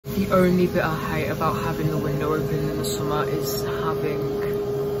The only bit I hate about having the window open in the summer is having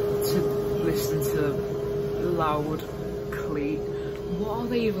to listen to loud what are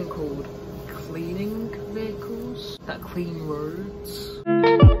they even called? Cleaning vehicles that clean roads.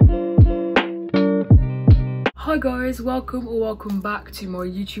 Hi guys, welcome back to my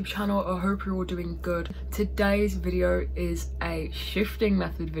YouTube channel. I hope you're all doing good. Today's video is a shifting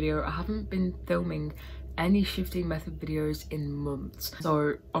method video. I haven't been filming any shifting method videos in months,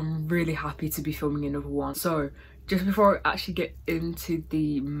 so I'm really happy to be filming another one. So just before I actually get into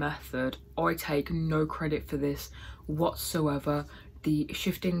the method, I take no credit for this whatsoever. The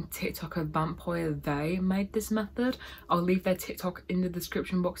shifting TikToker Vampire, they made this method. I'll leave their TikTok in the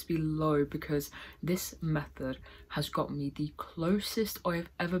description box below because this method has got me the closest I've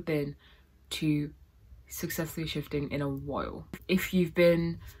ever been to successfully shifting in a while. If you've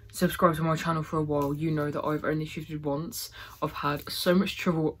been subscribed to my channel for a while, you know that I've only shifted once. I've had so much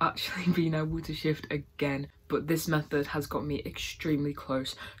trouble actually being able to shift again, but this method has got me extremely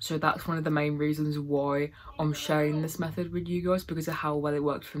close. So that's one of the main reasons why I'm sharing this method with you guys, because of how well it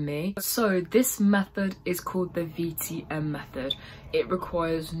worked for me. So this method is called the VTM method. It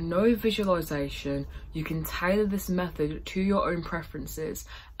requires no visualization. You can tailor this method to your own preferences,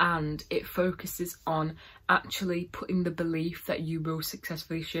 and it focuses on actually putting the belief that you will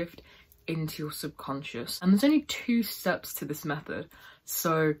successfully shift into your subconscious. And there's only 2 steps to this method,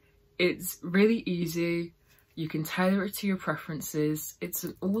 so it's really easy. You can tailor it to your preferences. It's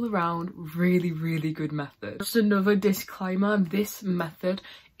an all-around really good method. Just another disclaimer, this method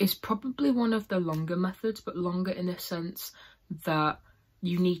is probably one of the longer methods, but longer in a sense that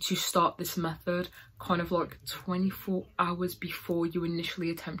you need to start this method kind of like 24 hours before you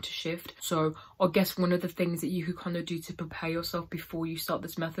initially attempt to shift. So I guess one of the things that you could kind of do to prepare yourself before you start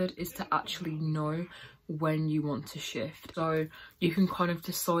this method is to actually know when you want to shift. So you can kind of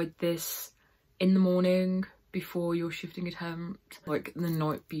decide this in the morning before your shifting attempt, like the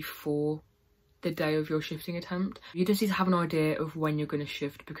night before the day of your shifting attempt. You just need to have an idea of when you're going to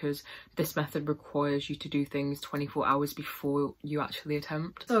shift, because this method requires you to do things 24 hours before you actually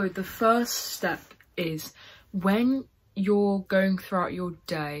attempt. So the first step is when you're going throughout your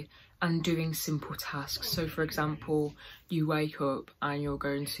day and doing simple tasks. So for example, you wake up and you're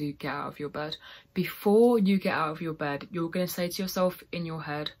going to get out of your bed. Before you get out of your bed, you're going to say to yourself in your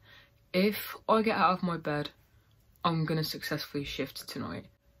head, if I get out of my bed, I'm going to successfully shift tonight.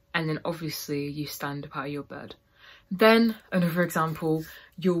 And then obviously you stand up out of your bed. Then another example,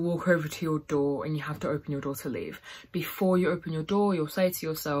 you'll walk over to your door and you have to open your door to leave. Before you open your door, you'll say to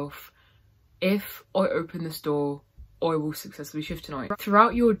yourself, if I open this door, I will successfully shift tonight.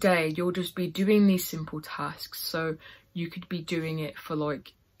 Throughout your day, you'll just be doing these simple tasks. So you could be doing it for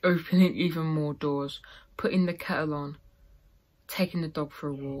like opening even more doors, putting the kettle on, taking the dog for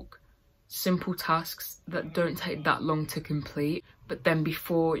a walk. Simple tasks that don't take that long to complete, but then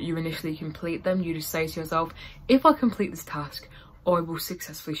before you initially complete them, you just say to yourself, if I complete this task, I will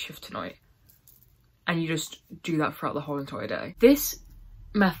successfully shift tonight. And you just do that throughout the whole entire day. This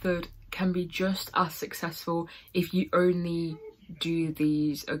method can be just as successful if you only do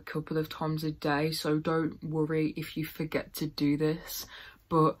these a couple of times a day, so don't worry if you forget to do this,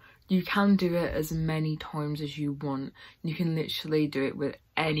 but you can do it as many times as you want. You can literally do it with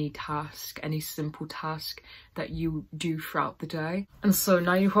any task, any simple task that you do throughout the day. And so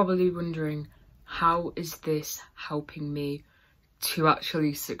now you're probably wondering, how is this helping me to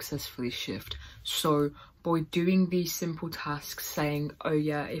actually successfully shift? So by doing these simple tasks, saying, oh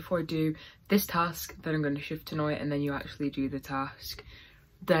yeah, if I do this task, then I'm going to shift tonight, and then you actually do the task,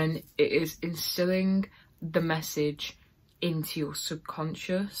 then it is instilling the message into your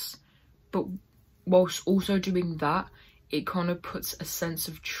subconscious. But whilst also doing that, it kind of puts a sense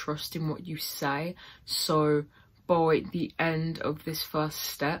of trust in what you say. So by the end of this first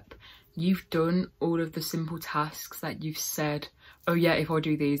step, you've done all of the simple tasks that you've said, oh yeah, if I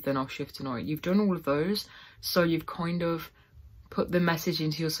do these, then I'll shift tonight. You've done all of those. So you've kind of put the message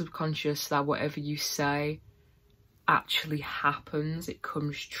into your subconscious that whatever you say actually happens, it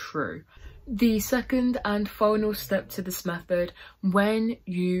comes true. The second and final step to this method, when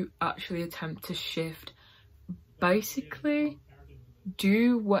you actually attempt to shift, basically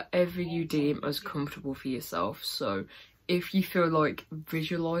do whatever you deem as comfortable for yourself. So if you feel like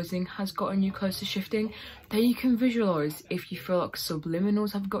visualizing has gotten you close to shifting, then you can visualize. If you feel like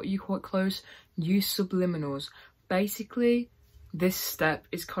subliminals have got you quite close, use subliminals. Basically, this step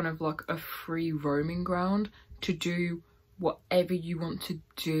is kind of like a free roaming ground to do whatever you want to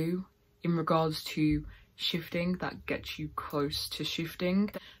do in regards to shifting that gets you close to shifting,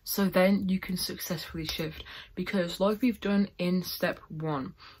 so then you can successfully shift. Because like we've done in step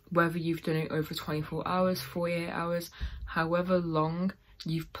 1, whether you've done it over 24 hours, 48 hours, however long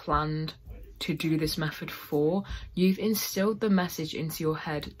you've planned to do this method for, you've instilled the message into your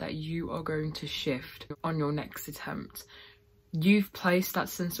head that you are going to shift on your next attempt. You've placed that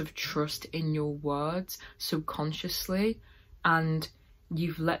sense of trust in your words subconsciously, and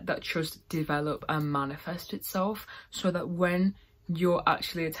you've let that trust develop and manifest itself, so that when you're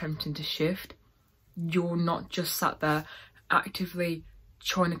actually attempting to shift, you're not just sat there actively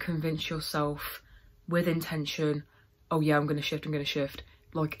trying to convince yourself with intention, oh yeah, I'm gonna shift.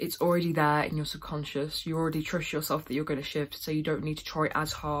 Like, it's already there in your subconscious. You already trust yourself that you're going to shift, so you don't need to try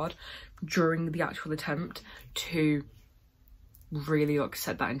as hard during the actual attempt to really like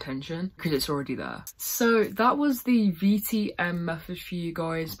set that intention, because it's already there. So that was the VTM method for you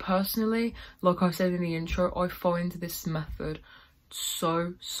guys. Personally, like I said in the intro, I find this method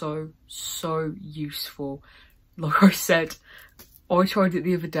so useful. Like I said, I tried it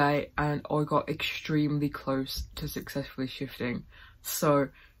the other day and I got extremely close to successfully shifting. So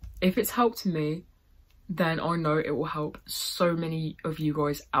if it's helped me, then I know it will help so many of you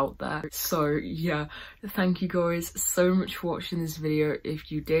guys out there. So yeah, thank you guys so much for watching this video.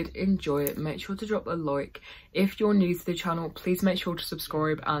 If you did enjoy it, make sure to drop a like. If you're new to the channel, please make sure to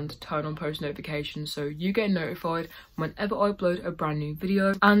subscribe and turn on post notifications so you get notified whenever I upload a brand new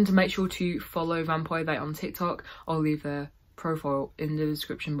video. And make sure to follow Vampire Date on TikTok. I'll leave their profile in the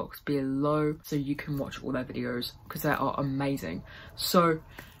description box below so you can watch all their videos, because they are amazing. So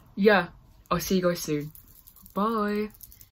yeah, I'll see you guys soon. Bye.